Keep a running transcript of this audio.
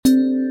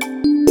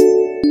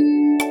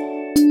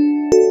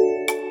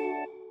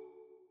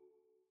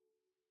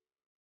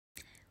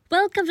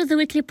welcome to the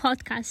weekly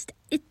podcast.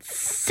 It's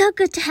so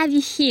good to have you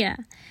here.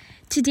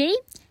 Today,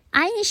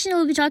 I and Ishina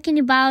will be talking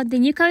about the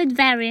new COVID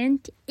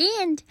variant,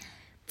 and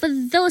for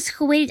those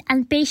who waited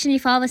impatiently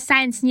for our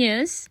science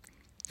news,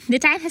 the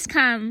time has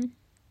come.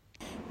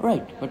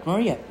 Right, but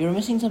Maria, you're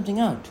missing something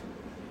out.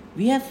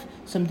 We have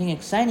something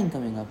exciting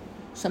coming up,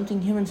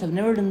 something humans have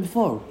never done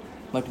before.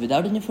 But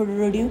without any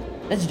further ado,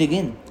 let's dig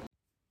in.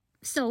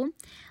 So,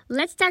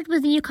 let's start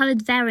with the new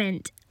COVID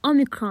variant,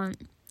 Omicron.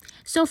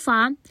 So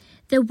far,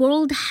 the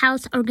World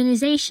Health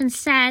Organization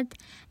said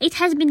it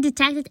has been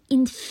detected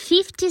in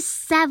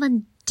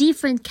 57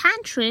 different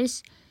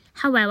countries.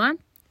 However,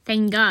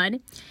 thank God,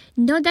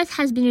 no death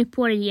has been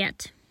reported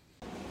yet.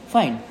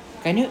 Fine,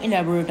 can you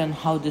elaborate on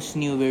how this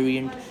new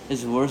variant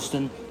is worse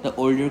than the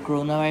older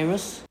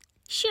coronavirus?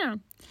 Sure.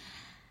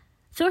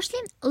 Firstly,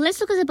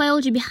 let's look at the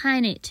biology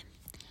behind it.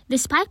 The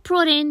spike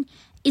protein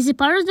is a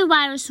part of the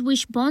virus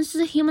which bonds to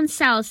the human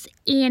cells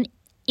and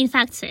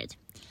infects it.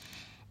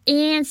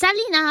 And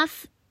sadly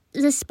enough,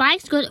 the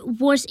spikes got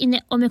worse in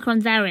the Omicron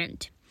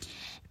variant.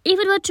 If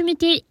it were to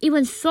mutate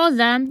even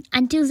further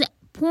until the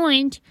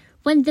point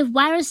when the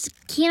virus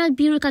cannot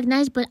be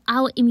recognized by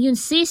our immune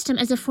system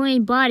as a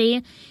foreign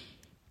body,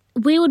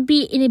 we would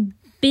be in a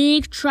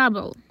big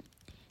trouble.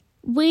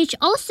 Which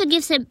also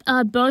gives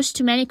a birth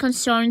to many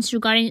concerns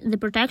regarding the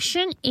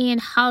protection and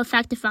how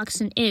effective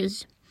vaccine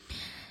is.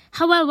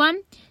 However,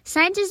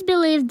 scientists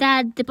believe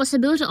that the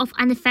possibility of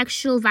an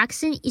effectual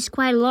vaccine is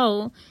quite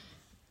low.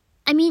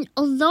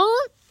 Although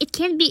it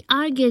can be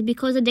argued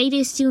because the data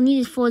is still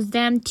needed for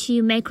them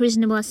to make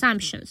reasonable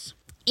assumptions.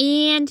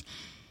 And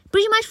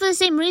pretty much for the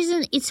same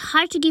reason, it's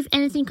hard to give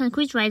anything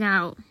concrete right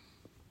now.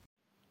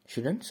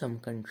 Shouldn't some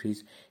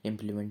countries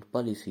implement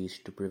policies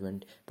to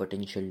prevent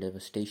potential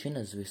devastation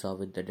as we saw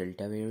with the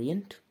Delta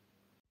variant?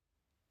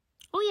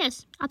 Oh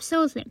yes,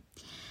 absolutely.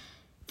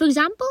 For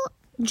example,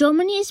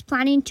 Germany is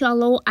planning to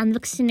allow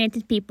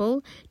unvaccinated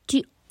people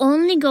to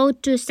only go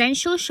to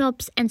essential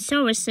shops and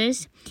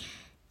services,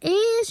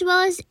 as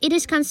well as it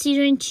is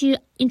considering to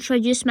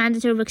introduce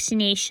mandatory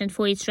vaccination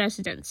for its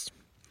residents.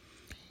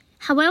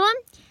 However,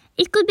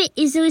 it could be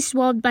easily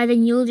swapped by the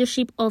new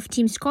leadership of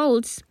Team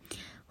Scholz,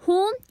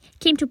 who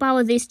came to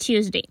power this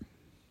Tuesday.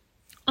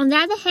 On the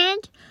other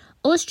hand,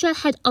 Austria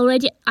had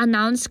already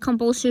announced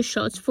compulsory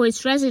shots for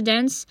its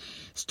residents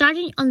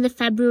starting on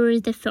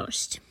February the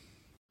 1st.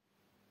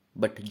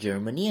 But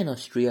Germany and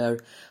Austria are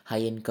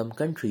high-income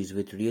countries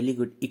with really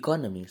good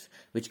economies,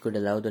 which could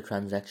allow the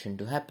transaction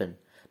to happen.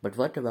 But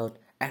what about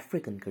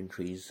African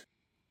countries?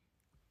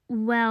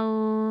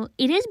 Well,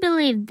 it is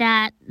believed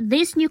that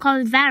this new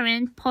COVID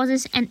variant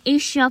poses an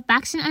issue of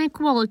vaccine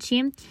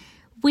inequality,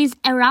 with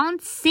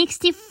around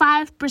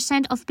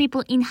 65% of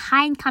people in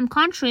high-income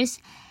countries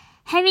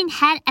having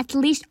had at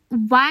least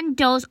one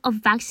dose of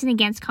vaccine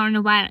against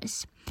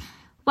coronavirus.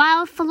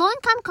 While for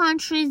low-income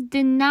countries,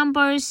 the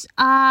numbers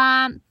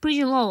are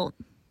pretty low,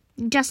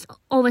 just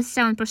over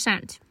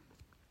 7%.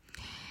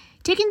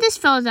 Taking this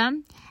further,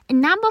 a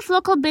number of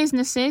local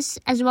businesses,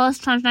 as well as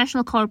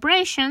transnational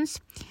corporations,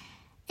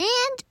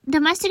 and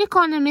domestic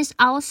economies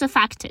are also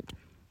affected.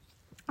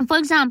 For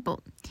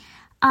example,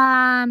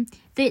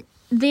 the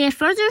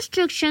further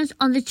restrictions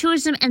on the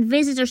tourism and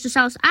visitors to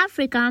South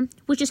Africa,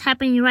 which is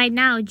happening right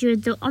now due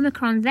to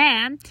Omicron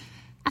there,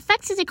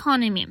 affects its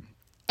economy.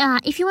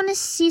 If you want to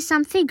see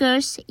some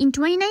figures, in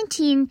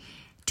 2019,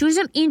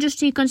 tourism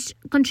industry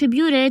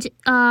contributed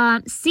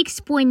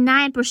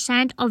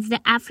 6.9% of the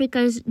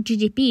Africa's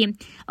GDP,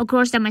 or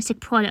gross domestic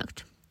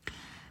product,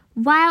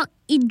 while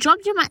it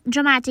dropped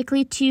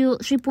dramatically to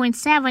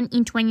 3.7%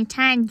 in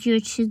 2010 due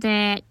to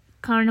the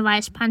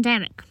coronavirus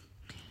pandemic.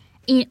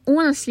 And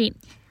honestly,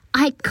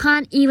 I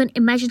can't even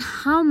imagine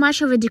how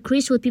much of a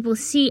decrease will people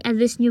see as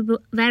this new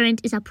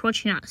variant is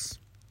approaching us.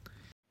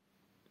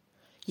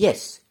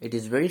 Yes, it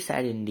is very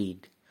sad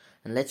indeed,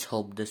 and let's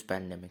hope this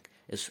pandemic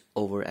is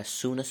over as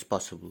soon as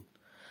possible.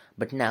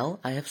 But now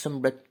I have some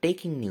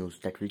breathtaking news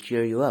that will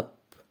cheer you up.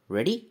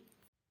 Ready?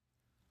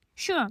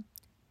 Sure.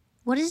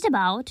 What is it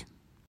about?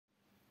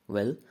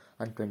 Well,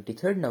 on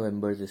 23rd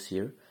November this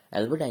year,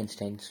 Albert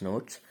Einstein's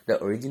notes,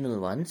 the original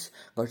ones,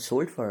 got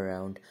sold for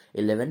around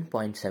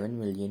 11.7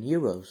 million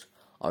euros,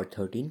 or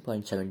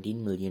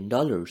 $13.17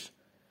 million.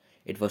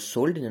 It was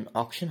sold in an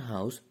auction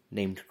house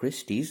named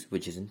Christie's,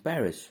 which is in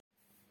Paris.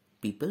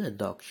 People at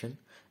the auction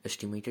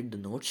estimated the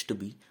notes to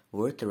be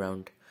worth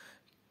around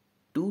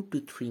 2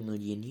 to 3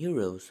 million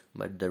euros,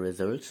 but the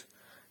results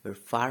were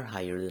far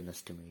higher than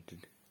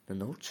estimated. The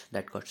notes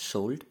that got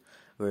sold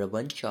were a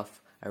bunch of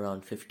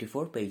around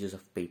 54 pages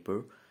of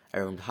paper.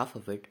 Around half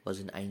of it was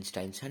in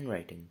Einstein's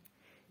handwriting.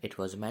 It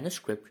was a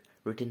manuscript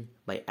written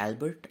by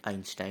Albert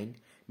Einstein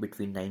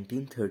between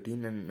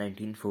 1913 and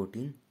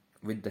 1914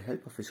 with the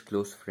help of his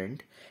close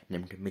friend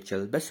named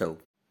Michel Besso,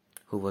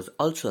 who was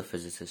also a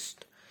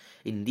physicist.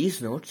 In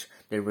these notes,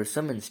 there were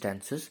some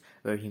instances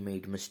where he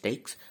made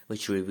mistakes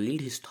which revealed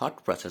his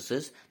thought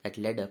processes that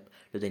led up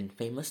to the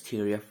infamous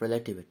theory of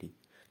relativity,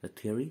 the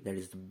theory that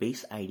is the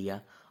base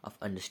idea of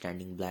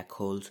understanding black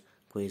holes,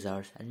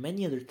 quasars, and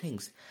many other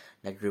things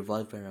that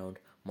revolve around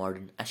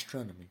modern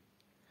astronomy.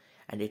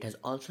 and it has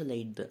also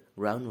laid the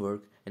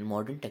groundwork in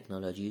modern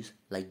technologies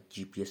like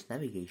GPS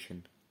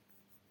navigation.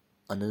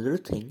 Another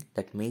thing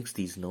that makes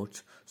these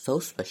notes so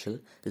special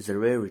is the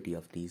rarity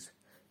of these.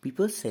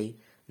 People say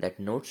that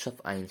notes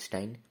of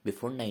Einstein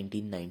before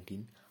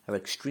 1919 are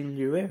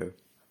extremely rare.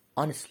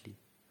 Honestly,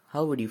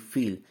 how would you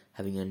feel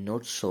having your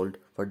notes sold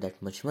for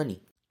that much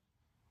money?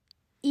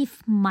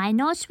 If my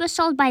notes were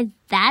sold by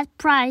that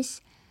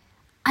price,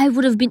 I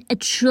would have been a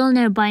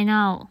trillionaire by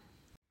now.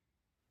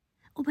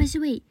 Oh, by the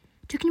way,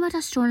 talking about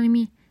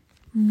astronomy,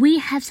 we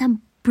have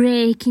some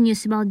breaking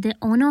news about the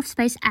owner of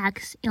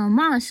SpaceX, Elon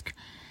Musk,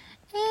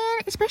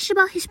 and especially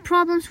about his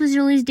problems with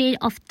the release date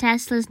of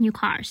Tesla's new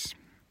cars.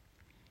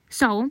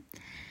 So,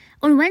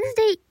 on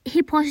Wednesday,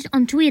 he posted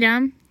on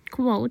Twitter,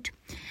 quote,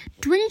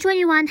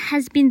 2021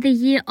 has been the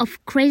year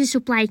of crazy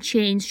supply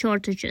chain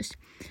shortages.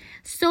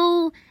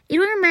 So, it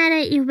wouldn't matter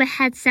if we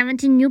had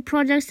 17 new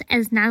products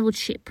as none would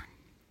ship.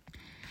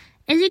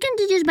 As you can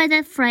deduce by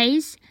that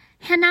phrase,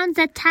 he announced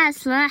that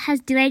Tesla has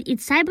delayed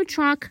its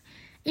Cybertruck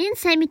and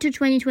Semi to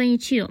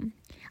 2022.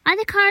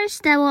 Other cars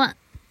that were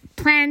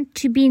planned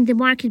to be in the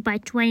market by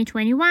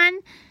 2021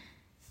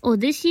 or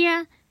this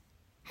year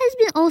has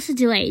been also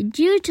delayed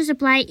due to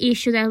supply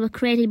issues that were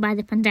created by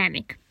the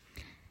pandemic.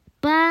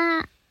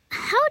 But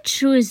how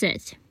true is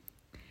it?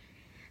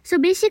 So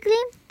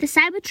basically, the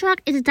Cybertruck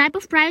is a type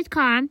of private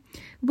car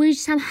which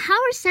somehow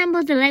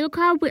resembles the Lego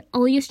car we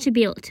all used to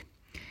build.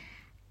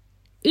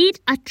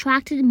 It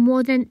attracted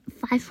more than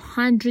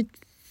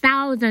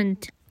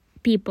 500,000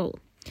 people,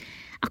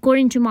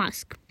 according to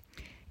Musk.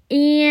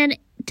 And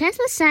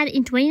Tesla said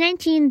in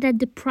 2019 that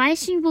the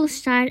pricing will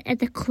start at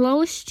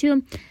close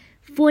to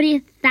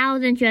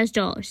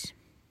 $40,000,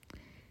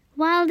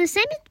 while the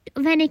same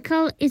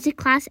vehicle is a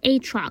Class A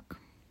truck.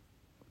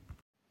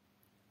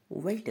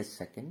 Wait a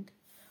second.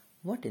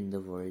 What in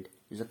the world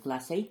is a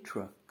Class A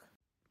truck?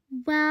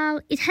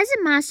 Well, it has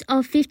a mass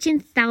of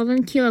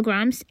 15,000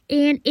 kilograms,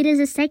 and it is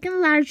the second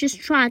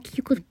largest truck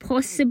you could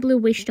possibly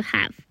wish to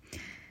have.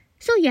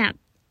 So yeah,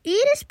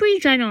 it is pretty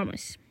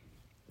ginormous.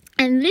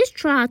 And this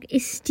truck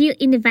is still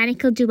in the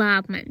vehicle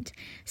development,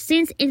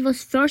 since it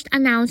was first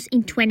announced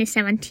in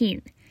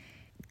 2017.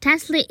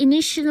 Tesla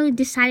initially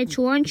decided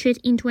to launch it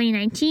in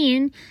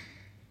 2019,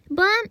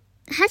 but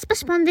has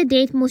postponed the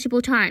date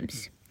multiple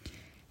times.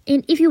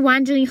 And if you're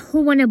wondering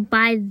who wanna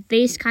buy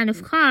this kind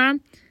of car,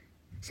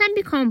 some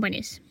big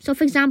companies. So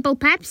for example,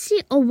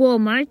 Pepsi or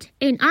Walmart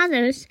and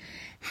others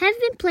have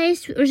been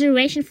placed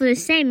reservation for the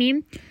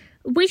Semi,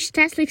 which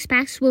Tesla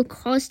expects will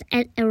cost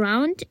at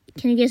around,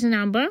 can you guess the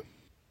number?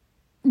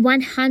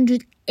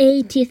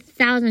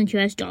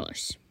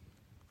 $180,000.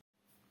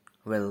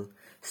 Well,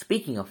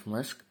 speaking of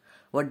Musk,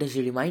 what does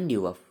he remind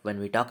you of when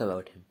we talk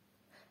about him?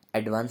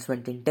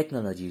 Advancement in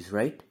technologies,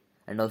 right?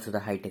 And also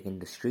the high-tech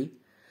industry.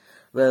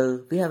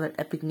 Well, we have an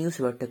epic news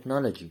about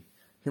technology.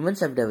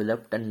 Humans have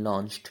developed and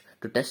launched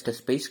to test a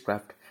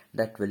spacecraft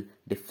that will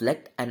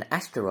deflect an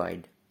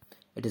asteroid.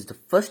 It is the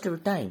first ever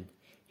time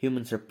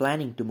humans are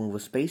planning to move a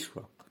space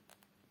rock.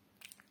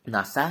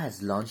 NASA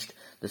has launched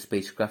the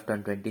spacecraft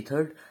on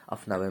 23rd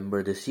of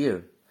November this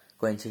year.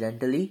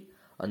 Coincidentally,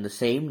 on the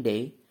same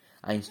day,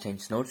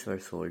 Einstein's notes were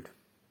sold.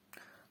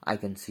 I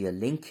can see a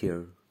link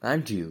here,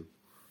 can't you?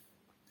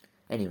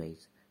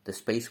 Anyways, the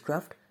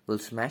spacecraft will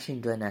smash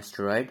into an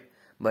asteroid,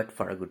 but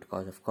for a good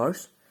cause, of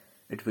course.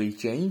 It will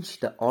change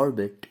the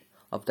orbit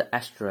of the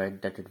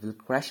asteroid that it will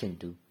crash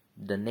into.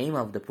 The name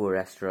of the poor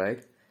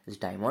asteroid is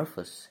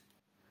Dimorphos.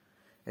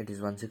 It is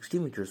 160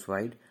 meters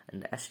wide,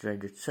 and the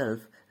asteroid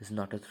itself is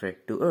not a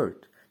threat to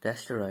Earth. The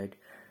asteroid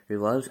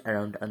revolves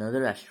around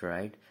another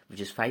asteroid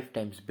which is 5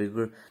 times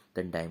bigger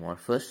than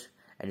Dimorphos,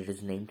 and it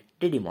is named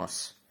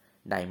Didymos.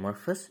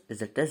 Dimorphos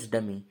is a test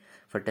dummy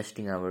for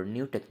testing our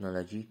new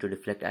technology to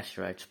deflect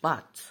asteroids'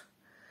 paths.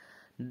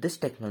 This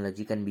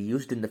technology can be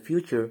used in the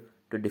future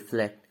to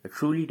deflect a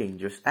truly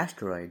dangerous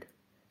asteroid.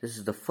 This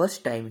is the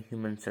first time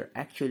humans are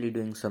actually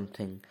doing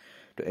something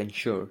to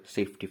ensure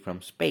safety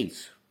from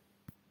space.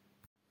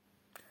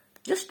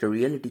 Just a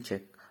reality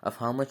check of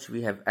how much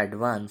we have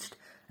advanced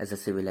as a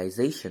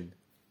civilization.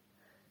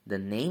 The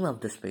name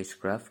of the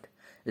spacecraft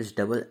is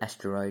Double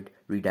Asteroid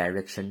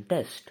Redirection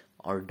Test,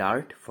 or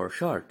DART for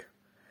short.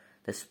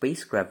 The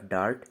spacecraft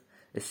DART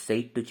is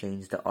said to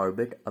change the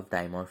orbit of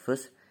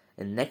Dimorphos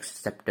in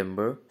next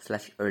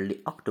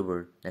September/early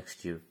October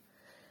next year.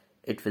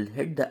 It will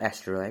hit the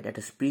asteroid at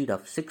a speed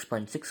of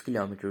 6.6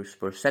 kilometers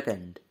per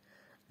second.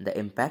 The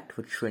impact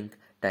would shrink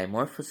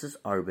Dimorphos'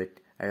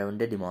 orbit around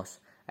Didymos,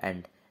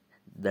 and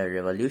the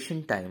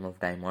revolution time of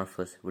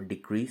Dimorphos would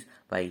decrease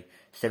by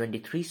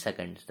 73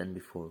 seconds than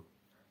before.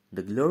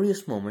 The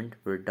glorious moment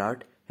where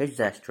DART hits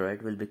the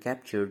asteroid will be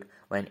captured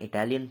by an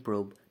Italian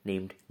probe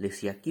named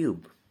Lycia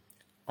Cube.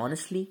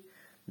 Honestly,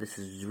 this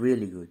is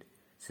really good,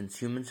 since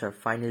humans are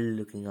finally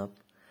looking up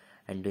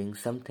and doing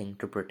something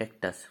to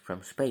protect us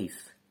from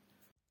space.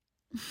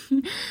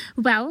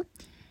 Well,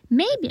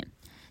 maybe.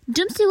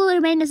 Doomsday will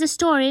remain as a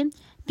story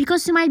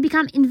because we might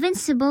become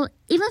invincible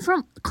even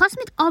from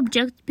cosmic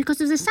objects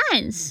because of the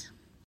science.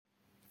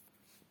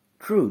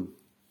 True,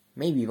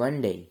 maybe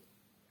one day.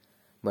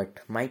 But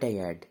might I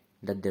add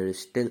that there is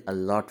still a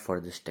lot for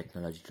this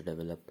technology to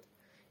develop.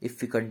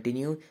 If we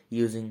continue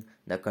using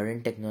the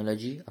current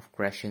technology of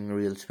crashing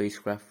real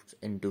spacecraft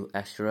into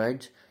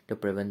asteroids to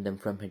prevent them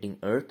from hitting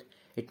Earth,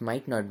 it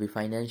might not be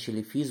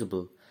financially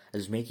feasible,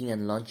 as making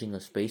and launching a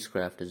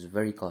spacecraft is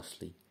very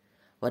costly.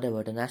 What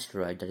about an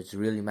asteroid that is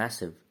really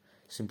massive?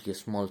 Simply a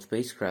small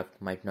spacecraft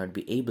might not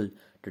be able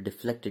to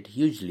deflect it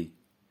hugely.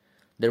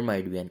 There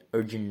might be an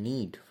urgent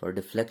need for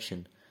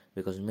deflection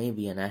because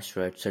maybe an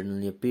asteroid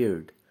suddenly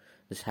appeared.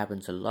 This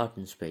happens a lot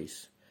in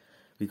space.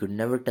 We could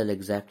never tell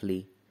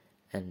exactly,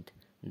 and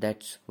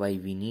that's why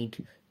we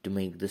need to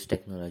make this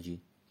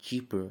technology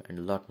cheaper and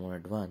a lot more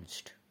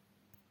advanced.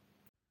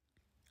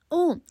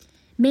 Oh,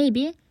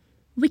 maybe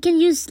we can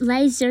use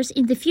lasers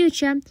in the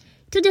future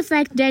to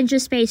deflect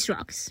dangerous space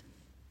rocks.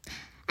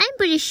 I'm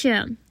pretty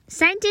sure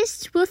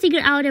scientists will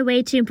figure out a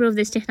way to improve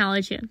this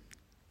technology.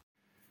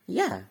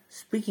 Yeah,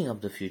 speaking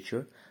of the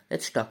future,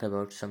 let's talk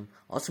about some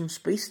awesome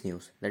space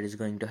news that is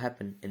going to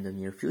happen in the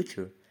near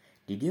future.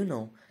 Did you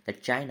know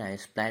that China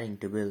is planning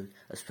to build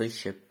a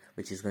spaceship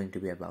which is going to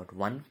be about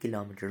 1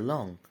 kilometer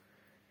long?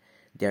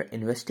 They are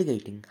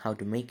investigating how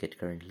to make it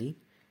currently.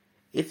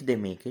 If they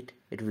make it,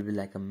 it will be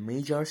like a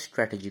major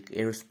strategic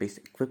aerospace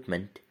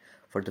equipment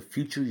for the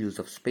future use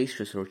of space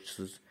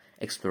resources,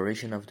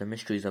 exploration of the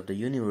mysteries of the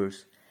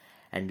universe,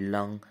 and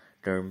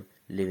long-term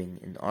living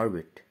in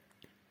orbit.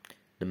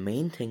 The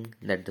main thing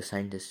that the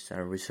scientists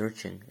are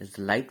researching is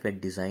the lightweight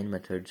design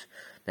methods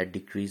that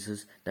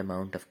decreases the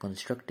amount of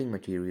constructing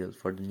material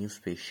for the new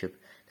spaceship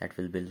that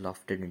will be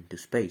lofted into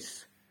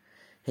space,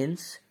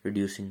 hence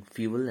reducing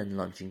fuel and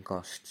launching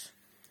costs.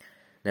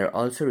 They are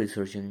also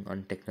researching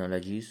on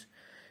technologies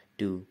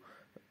to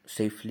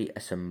safely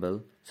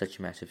assemble such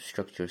massive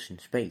structures in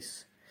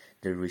space.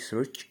 The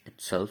research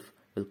itself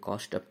will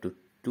cost up to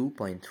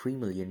 $2.3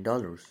 million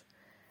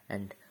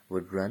and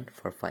would run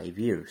for 5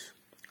 years.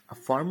 A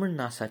former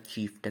NASA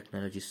chief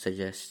technologist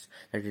suggests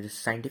that it is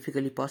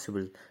scientifically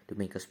possible to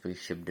make a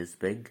spaceship this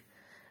big,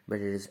 but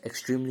it is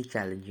extremely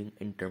challenging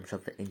in terms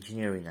of the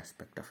engineering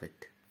aspect of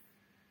it.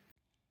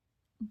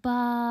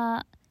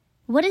 But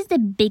what is the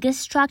biggest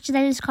structure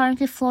that is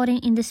currently floating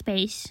in the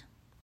space?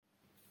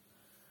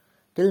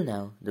 Till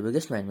now, the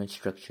biggest man-made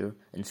structure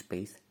in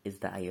space is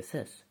the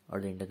ISS, or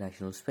the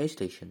International Space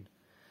Station,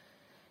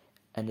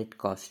 and it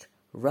cost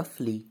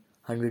roughly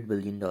 $100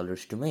 billion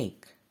to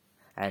make,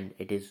 and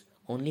it is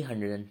only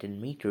 110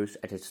 meters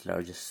at its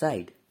largest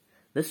side.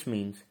 This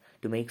means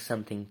to make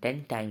something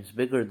 10 times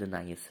bigger than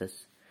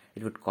ISS,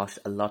 it would cost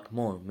a lot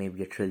more, maybe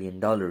 $1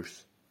 trillion.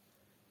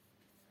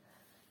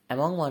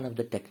 Among one of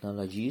the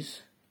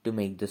technologies to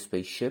make the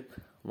spaceship,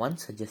 one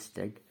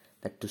suggested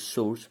that to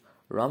source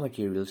raw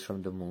materials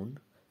from the moon,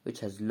 which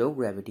has low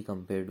gravity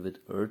compared with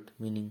Earth,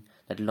 meaning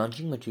that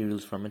launching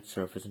materials from its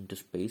surface into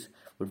space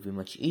would be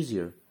much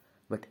easier.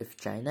 But if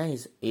China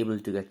is able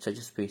to get such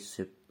a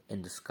spaceship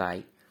in the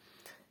sky,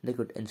 they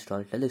could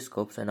install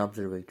telescopes and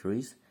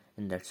observatories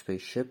in that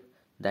spaceship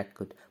that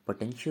could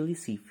potentially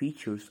see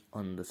features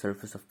on the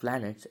surface of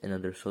planets in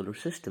other solar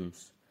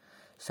systems.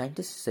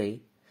 Scientists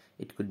say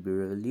it could be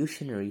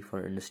revolutionary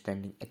for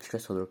understanding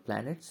extrasolar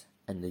planets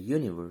and the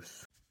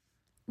universe.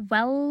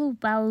 Well.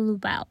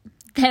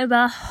 There were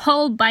a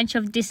whole bunch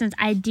of decent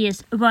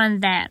ideas,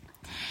 weren't there?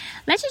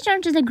 Let's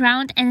return to the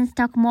ground and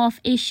talk more of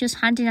issues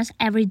haunting us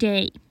every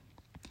day.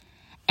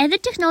 As the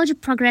technology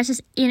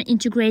progresses and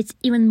integrates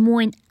even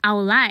more in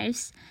our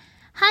lives,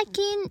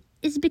 hacking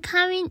is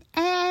becoming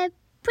a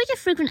pretty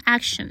frequent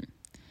action.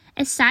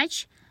 As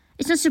such,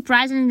 it's not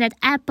surprising that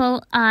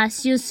Apple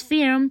sues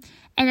firm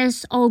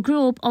NSO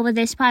Group over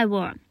the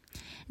spyware.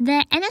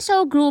 The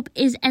NSO Group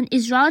is an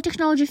Israeli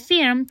technology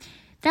firm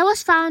that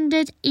was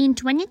founded in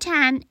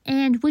 2010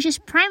 and which is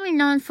primarily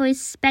known for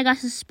its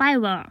Pegasus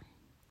spyware.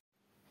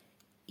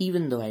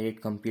 Even though I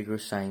did computer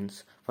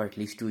science for at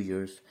least 2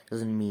 years,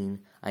 doesn't mean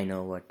I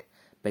know what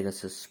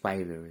Pegasus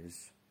spyware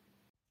is.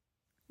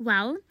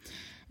 Well,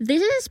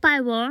 this is a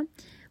spyware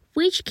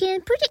which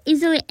can pretty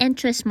easily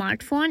enter a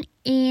smartphone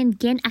and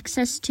gain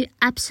access to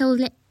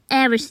absolutely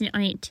everything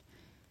on it,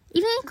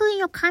 even including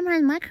your camera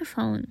and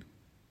microphone.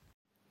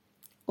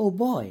 Oh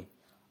boy,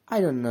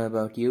 I don't know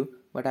about you,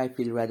 but I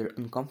feel rather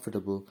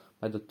uncomfortable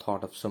by the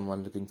thought of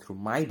someone looking through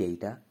my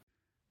data.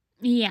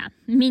 Yeah,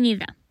 me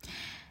neither.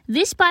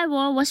 This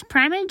spyware was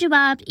primarily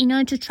developed in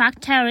order to track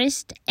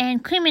terrorists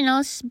and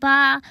criminals,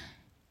 but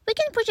we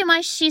can pretty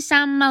much see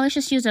some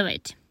malicious use of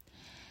it.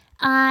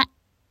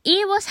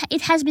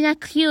 It has been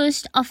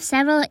accused of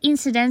several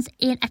incidents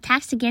and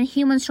attacks against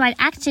human rights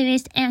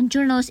activists and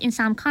journalists in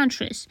some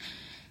countries.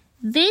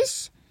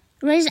 This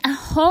raises a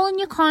whole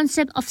new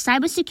concept of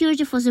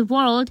cybersecurity for the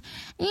world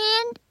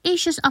and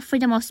issues of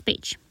freedom of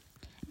speech.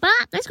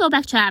 But let's go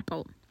back to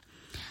Apple.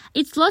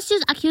 Its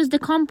lawsuits accuse the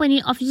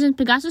company of using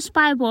Pegasus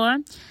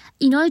spyware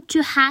in order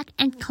to hack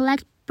and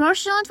collect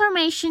personal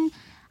information,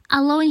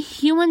 allowing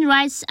human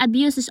rights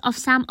abuses of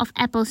some of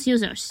Apple's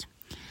users.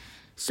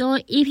 So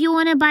if you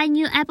want to buy a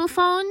new Apple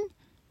phone,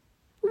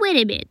 wait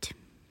a bit.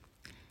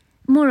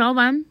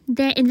 Moreover,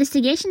 the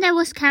investigation that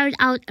was carried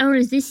out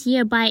earlier this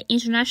year by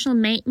international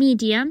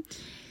media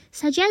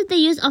suggests the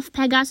use of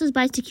Pegasus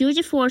by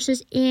security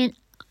forces in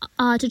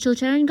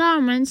totalitarian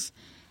governments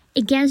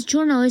against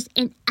journalists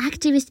and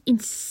activists in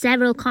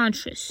several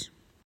countries.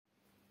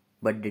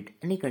 But did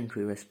any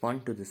country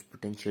respond to this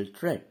potential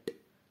threat?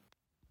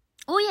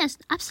 Oh yes,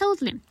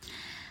 absolutely.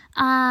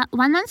 1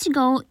 month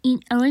ago,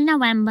 in early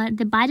November,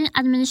 the Biden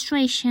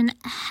administration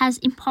has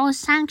imposed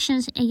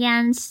sanctions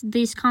against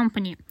this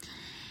company.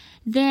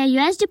 The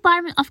U.S.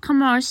 Department of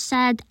Commerce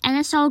said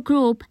NSO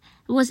Group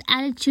was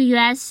added to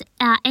U.S.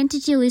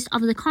 Entity list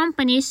of the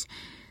companies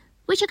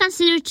which are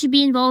considered to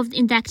be involved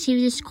in the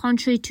activities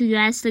contrary to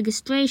U.S.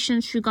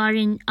 legislations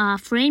regarding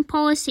foreign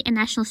policy and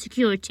national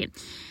security.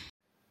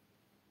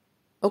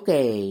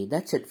 Okay,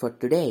 that's it for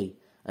today.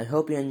 I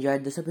hope you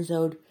enjoyed this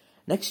episode.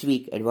 Next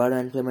week, Eduardo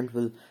and Clement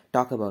will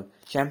talk about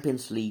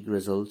Champions League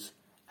results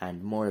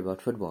and more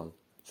about football.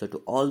 So to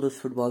all those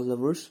football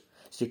lovers,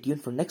 stay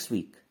tuned for next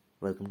week.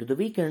 Welcome to the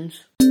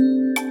weekends.